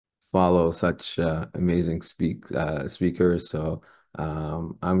follow such amazing speakers. So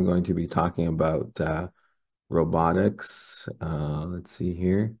I'm going to be talking about robotics. Let's see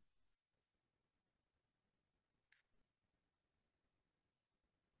here.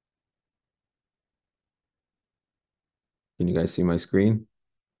 Can you guys see my screen?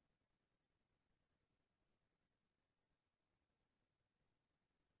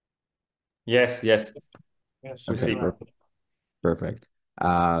 Yes, yes, Yes, we we Okay, see. are. perfect.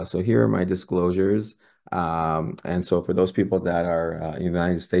 So here are my disclosures. And so for those people that are in the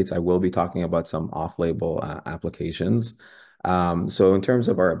United States, I will be talking about some off-label applications. So in terms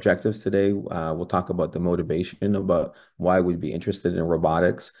of our objectives today, we'll talk about the motivation about why we'd be interested in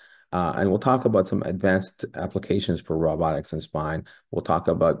robotics. And we'll talk about some advanced applications for robotics and spine. We'll talk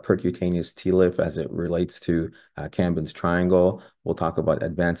about percutaneous TLIF as it relates to Camden's triangle. We'll talk about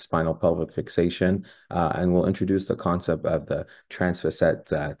advanced spinal pelvic fixation, and we'll introduce the concept of the transfacet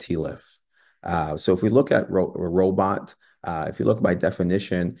TLIF. So if we look at a robot, if you look by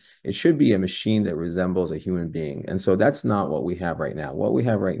definition, it should be a machine that resembles a human being. And so that's not what we have right now. What we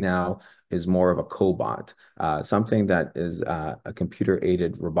have right now is more of a cobot, something that is a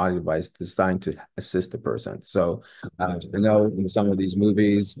computer-aided robotic device designed to assist the person. So I know in some of these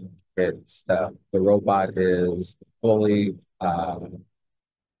movies, it's the robot is fully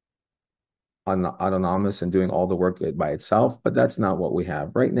autonomous and doing all the work by itself, but that's not what we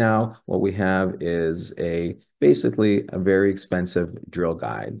have. Right now, what we have is basically a very expensive drill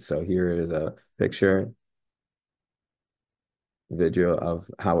guide. So here is a picture, video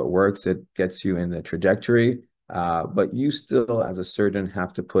of how it works. It gets you in the trajectory, but you still, as a surgeon,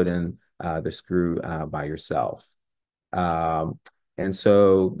 have to put in the screw by yourself. Um, and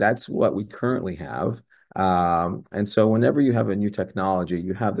so that's what we currently have. And so whenever you have a new technology,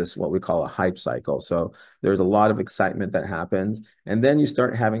 you have this what we call a hype cycle. So there's a lot of excitement that happens, and then you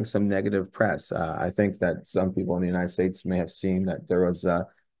start having some negative press. I think that some people in the United States may have seen that there was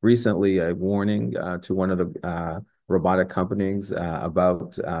recently a warning to one of the robotic companies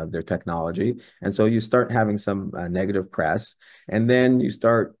about their technology. And so you start having some negative press, and then you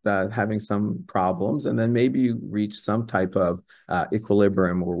start having some problems, and then maybe you reach some type of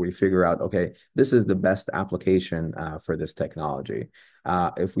equilibrium where we figure out, okay, this is the best application for this technology.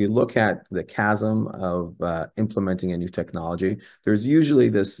 If we look at the chasm of implementing a new technology, there's usually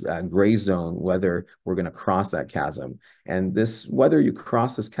this gray zone whether we're going to cross that chasm. And this, whether you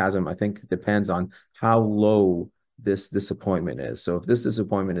cross this chasm, I think depends on how low this disappointment is. So if this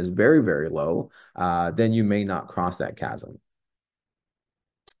disappointment is very, very low, then you may not cross that chasm.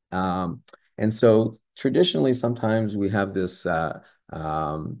 Um, and so traditionally, sometimes we have this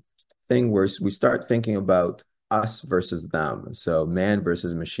um, thing where we start thinking about us versus them. So man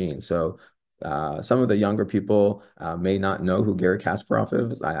versus machine. So some of the younger people may not know who Gary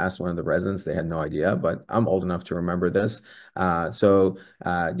Kasparov is. I asked one of the residents, they had no idea, but I'm old enough to remember this.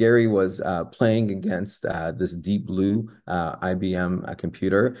 Gary was playing against this Deep Blue IBM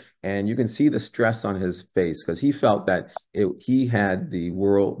computer, and you can see the stress on his face because he felt that he had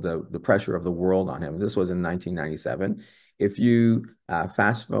the pressure of the world on him. This was in 1997. If you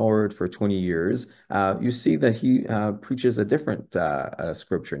fast forward for 20 years, you see that he preaches a different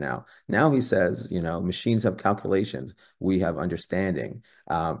scripture now. Now he says, you know, machines have calculations, we have understanding.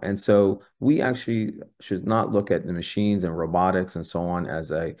 And so we actually should not look at the machines and robotics and so on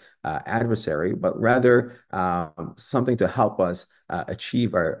as a adversary, but rather something to help us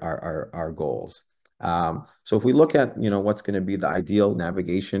achieve our goals. So if we look at, you know, what's going to be the ideal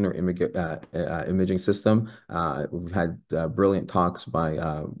navigation or imaging system, we've had brilliant talks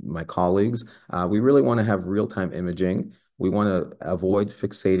by my colleagues. We really want to have real-time imaging. We want to avoid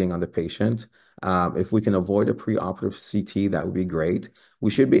fixating on the patient. If we can avoid a preoperative CT, that would be great. We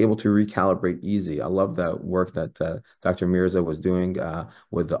should be able to recalibrate easy. I love the work that Dr. Mirza was doing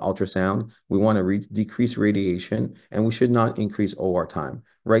with the ultrasound. We want to decrease radiation, and we should not increase OR time.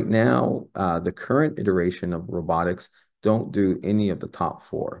 Right now, the current iteration of robotics don't do any of the top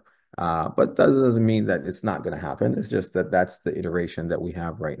four. But that doesn't mean that it's not going to happen. It's just that that's the iteration that we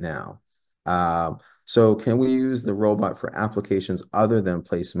have right now. So can we use the robot for applications other than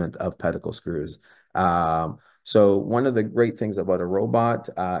placement of pedicle screws? So one of the great things about a robot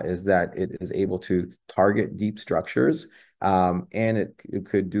is that it is able to target deep structures, and it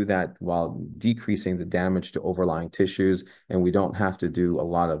could do that while decreasing the damage to overlying tissues, and we don't have to do a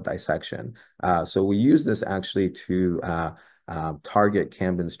lot of dissection. So we use this actually to target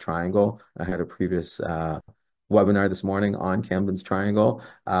Camden's triangle. I had a previous webinar this morning on Camden's triangle.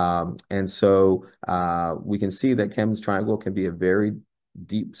 And so we can see that Camden's triangle can be a very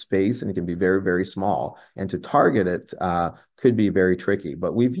deep space, and it can be very, very small. And to target it could be very tricky.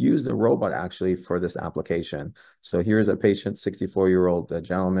 But we've used the robot actually for this application. So here's a patient, 64-year-old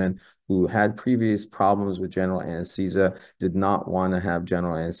gentleman who had previous problems with general anesthesia, did not want to have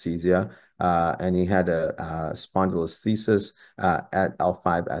general anesthesia, and he had a spondylolisthesis at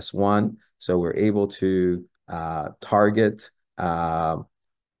L5S1. So we're able to target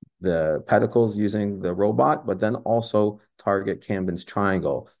the pedicles using the robot, but then also target Camden's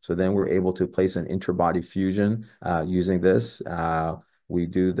triangle. So then we're able to place an interbody fusion using this. We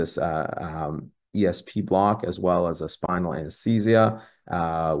do this ESP block as well as a spinal anesthesia.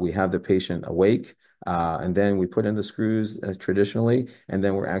 We have the patient awake. And then we put in the screws traditionally, and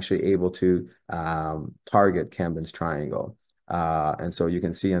then we're actually able to target Camden's triangle. And so you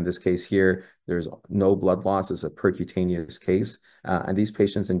can see in this case here, there's no blood loss. It's a percutaneous case. And these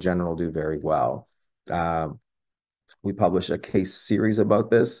patients in general do very well. We published a case series about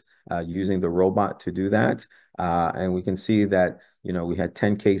this using the robot to do that. And we can see that, we had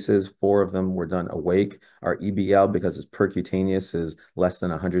 10 cases, 4 of them were done awake. Our EBL, because it's percutaneous, is less than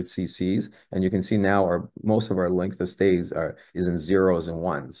 100 cc's. And you can see now most of our length of stays is in zeros and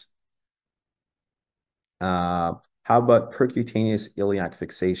ones. How about percutaneous iliac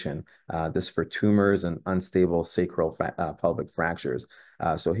fixation? This for tumors and unstable sacral pelvic fractures.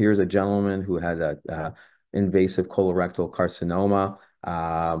 So here's a gentleman who had a invasive colorectal carcinoma.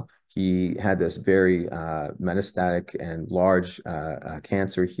 He had this very metastatic and large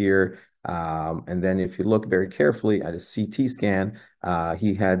cancer here. And then if you look very carefully at a CT scan,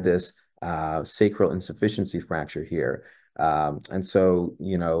 he had this sacral insufficiency fracture here. And so,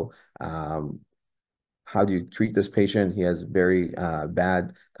 how do you treat this patient? He has very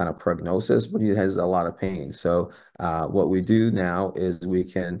bad kind of prognosis, but he has a lot of pain. So what we do now is we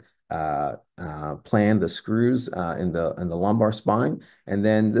can plan the screws in the lumbar spine, and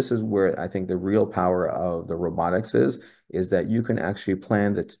then this is where I think the real power of the robotics is that you can actually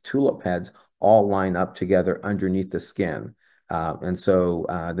plan the tulip heads all line up together underneath the skin. And so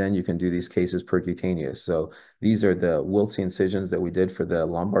then you can do these cases percutaneous. So these are the Wiltse incisions that we did for the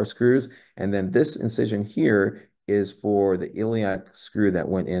lumbar screws. And then this incision here is for the iliac screw that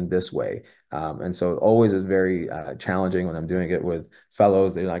went in this way. And so it always is very challenging when I'm doing it with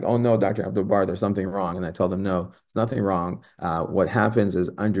fellows. They're like, oh no, Dr. Abd El-Barr, there's something wrong. And I tell them, no, there's nothing wrong. What happens is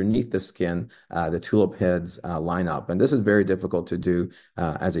underneath the skin, the tulip heads line up. And this is very difficult to do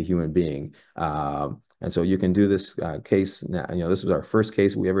as a human being. And so you can do this case now. This was our first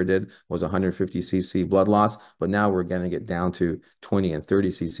case we ever did, was 150 cc blood loss, but now we're going to get down to 20 and 30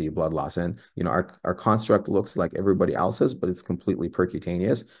 cc blood loss. And our construct looks like everybody else's, but it's completely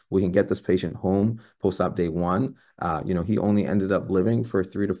percutaneous. We can get this patient home post-op day 1. He only ended up living for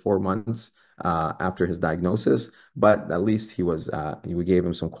 3 to 4 months after his diagnosis, but at least we gave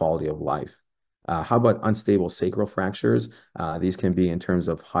him some quality of life. How about unstable sacral fractures? These can be in terms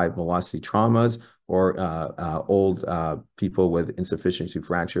of high velocity traumas or old people with insufficiency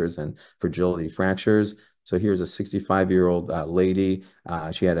fractures and fragility fractures. So here's a 65-year-old lady.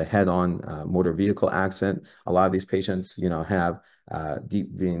 She had a head-on motor vehicle accident. A lot of these patients, have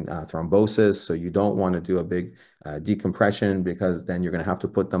deep vein thrombosis. So you don't want to do a big decompression because then you're going to have to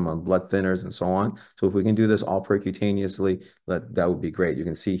put them on blood thinners and so on. So if we can do this all percutaneously, that would be great. You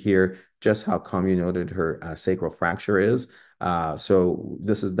can see here just how comminuted her sacral fracture is. So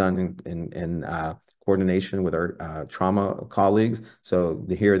this is done in coordination with our trauma colleagues. So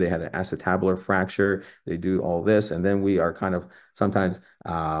here they had an acetabular fracture. They do all this, and then we are kind of sometimes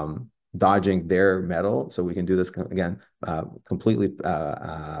dodging their metal. So we can do this again, completely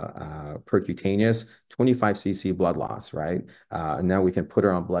percutaneous, 25 cc blood loss, right? Now we can put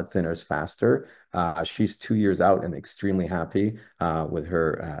her on blood thinners faster. She's 2 years out and extremely happy with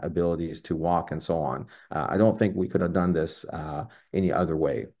her abilities to walk and so on. I don't think we could have done this any other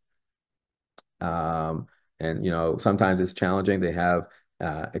way. And sometimes it's challenging. They have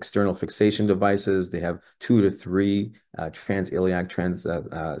external fixation devices. They have 2 to 3 trans-iliac,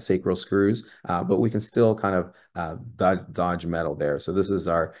 trans-sacral screws, but we can still kind of dodge metal there. So this is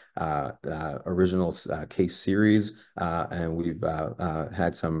our original case series, and we've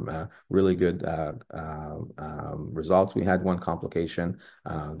had some really good results. We had one complication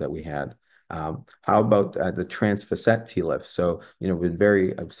that we had. How about the transfacet T-lift? So, we've been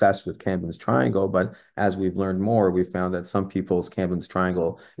very obsessed with Camden's triangle, but as we've learned more, we found that some people's Camden's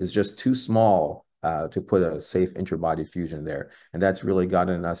triangle is just too small to put a safe interbody fusion there. And that's really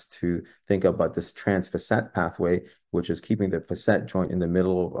gotten us to think about this transfacet pathway, which is keeping the facet joint in the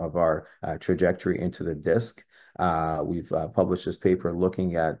middle of our trajectory into the disc. We've published this paper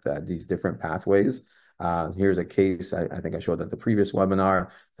looking at these different pathways. Here's a case I think I showed at the previous webinar,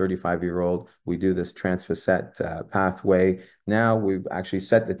 35-year-old. We do this transfacet pathway. Now we've actually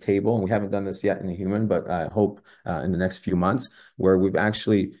set the table, and we haven't done this yet in a human, but I hope in the next few months, where we've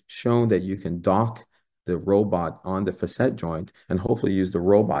actually shown that you can dock the robot on the facet joint and hopefully use the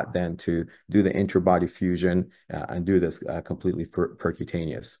robot then to do the interbody fusion and do this completely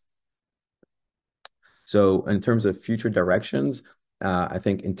percutaneous. So in terms of future directions, I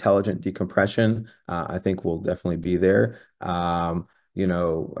think intelligent decompression, I think will definitely be there. One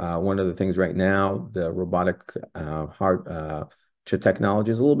of the things right now, the robotic heart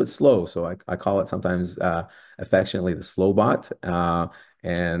technology is a little bit slow. So I call it sometimes affectionately the slow bot.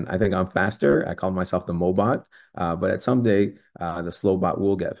 And I think I'm faster. I call myself the Mobot. But at some day, the slow bot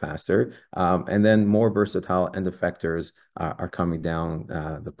will get faster. And then more versatile end effectors are coming down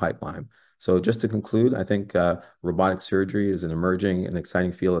the pipeline. So just to conclude, I think robotic surgery is an emerging and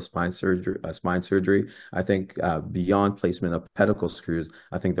exciting field of spine surgery. I think beyond placement of pedicle screws,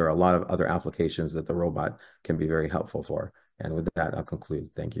 I think there are a lot of other applications that the robot can be very helpful for. And with that, I'll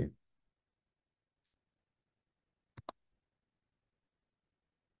conclude. Thank you.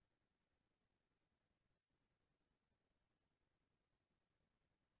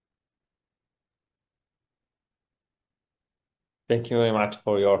 Thank you very much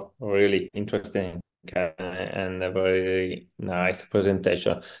for your really interesting and a very nice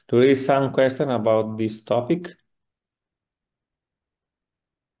presentation. There is some question about this topic.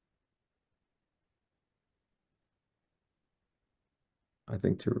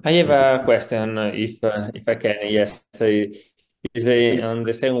 I have a question, if I can. Yes, is on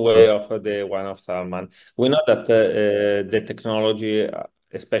the same way of the one of Salman. We know that the technology,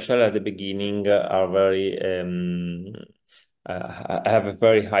 especially at the beginning, are very have a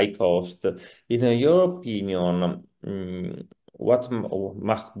very high cost. In your opinion, what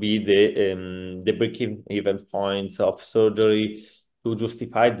must be the break-even points of surgery to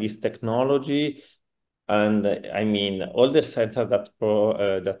justify this technology? And I mean, all the centers that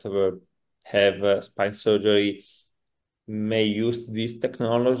have spine surgery may use this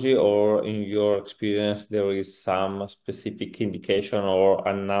technology, or in your experience, there is some specific indication or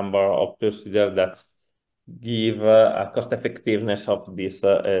a number of procedures that give a cost effectiveness of this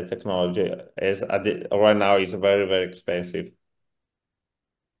technology, as right now is very, very expensive.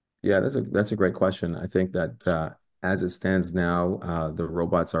 Yeah, that's a great question. I think that as it stands now, the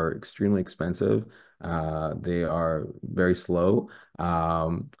robots are extremely expensive. They are very slow.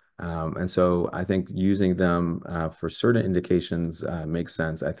 And so I think using them for certain indications makes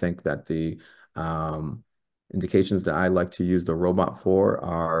sense. I think that the indications that I like to use the robot for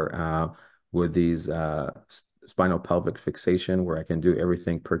are with these spinal pelvic fixation, where I can do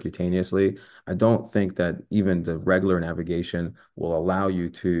everything percutaneously. I don't think that even the regular navigation will allow you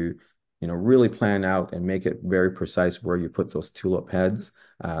to, really plan out and make it very precise where you put those tulip heads,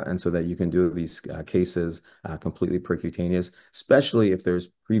 and so that you can do these cases completely percutaneous, especially if there's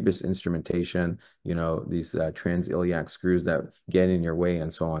previous instrumentation, these transiliac screws that get in your way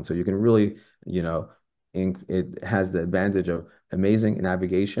and so on. So you can really, it has the advantage of amazing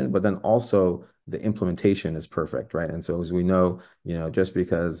navigation, but then also the implementation is perfect, right? And so as we know, just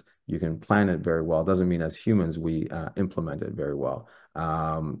because you can plan it very well doesn't mean as humans we implement it very well.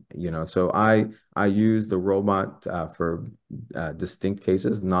 So I use the robot for distinct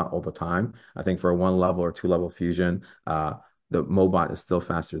cases, not all the time. I think for a 1-level or 2-level fusion, the Mobot is still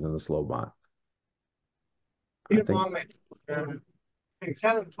faster than the slow bot. Mohammed,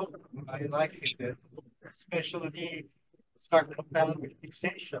 excellent talk. I like it, especially the sarcopelvic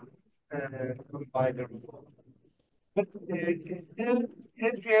fixation by the robot. But is there,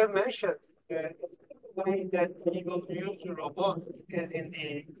 as you have mentioned, is there a way that we will use the robot as in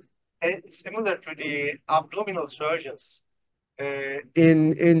the similar to the abdominal surgeons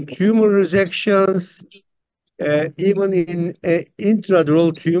in tumor resections, even in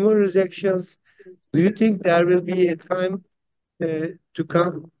intradural tumor resections? Do you think there will be a time to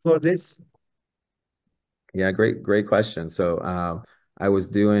come for this? Yeah, great question. So I was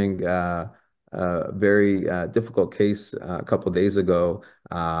doing a very difficult case a couple of days ago,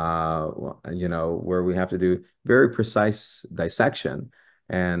 where we have to do very precise dissection.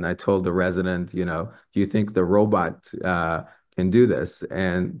 And I told the resident, do you think the robot can do this?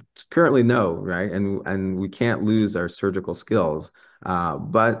 And currently, no, right? And we can't lose our surgical skills.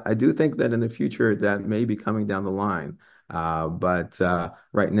 But I do think that in the future, that may be coming down the line. But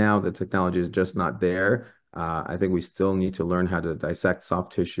right now, the technology is just not there. I think we still need to learn how to dissect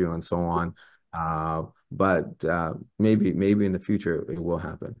soft tissue and so on. But maybe in the future it will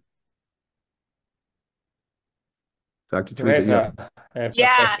happen. Dr. Teresa, Teresa, I have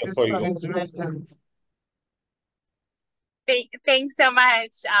a question for you. Thanks so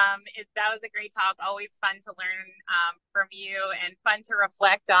much. That was a great talk. Always fun to learn from you and fun to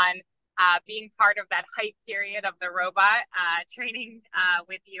reflect on being part of that hype period of the robot training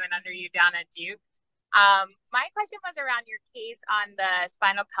with you and under you down at Duke. My question was around your case on the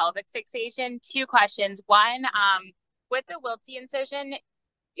spinal pelvic fixation. Two questions. One, with the Wiltse incision,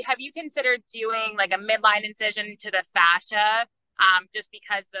 have you considered doing like a midline incision to the fascia? Just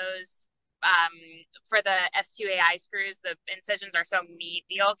because those for the S2AI screws, the incisions are so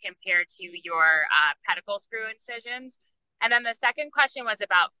medial compared to your pedicle screw incisions. And then the second question was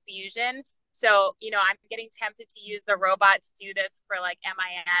about fusion. So, I'm getting tempted to use the robot to do this for like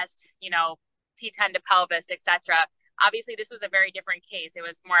MIS, T10 to pelvis, etc. Obviously, this was a very different case. It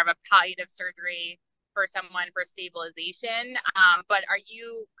was more of a palliative surgery for someone for stabilization. But are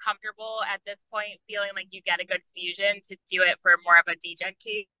you comfortable at this point feeling like you get a good fusion to do it for more of a degen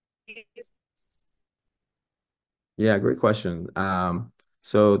case? Yeah, great question.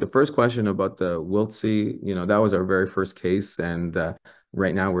 So the first question about the Wiltse, that was our very first case, and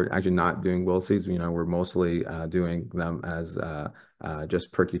right now we're actually not doing Wiltses. We're mostly doing them as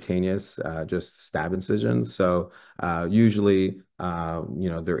just percutaneous, just stab incisions. So usually,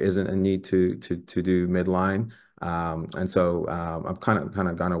 there isn't a need to do midline, and so I've kind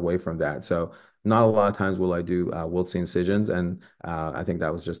of gone away from that. So not a lot of times will I do Wiltse incisions, and I think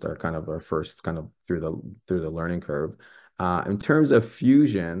that was just our first kind of through the learning curve. In terms of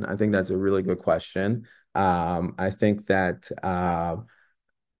fusion, I think that's a really good question. I think that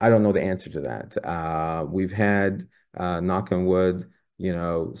I don't know the answer to that. We've had, knock on wood,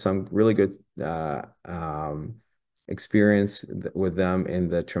 some really good experience with them in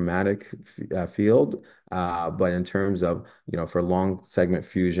the traumatic field. But in terms of, for long segment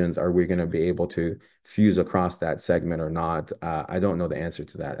fusions, are we going to be able to fuse across that segment or not? I don't know the answer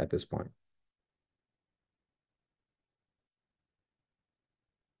to that at this point.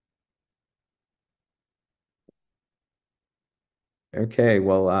 Okay,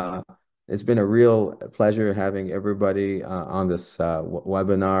 well, it's been a real pleasure having everybody on this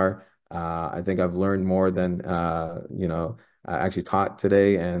webinar. I think I've learned more than I actually taught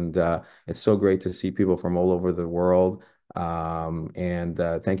today, and it's so great to see people from all over the world. And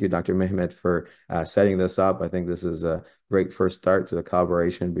thank you, Dr. Mehmet, for setting this up. I think this is a great first start to the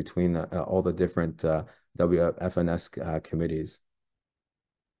collaboration between all the different WFNS committees.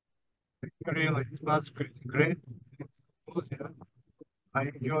 Really, it was great. Great. I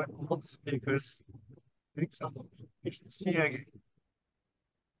enjoyed all the speakers. Thanks a lot. We should see you again.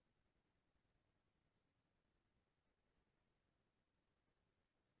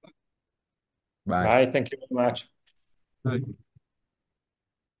 Bye. Bye. Thank you very much. Bye.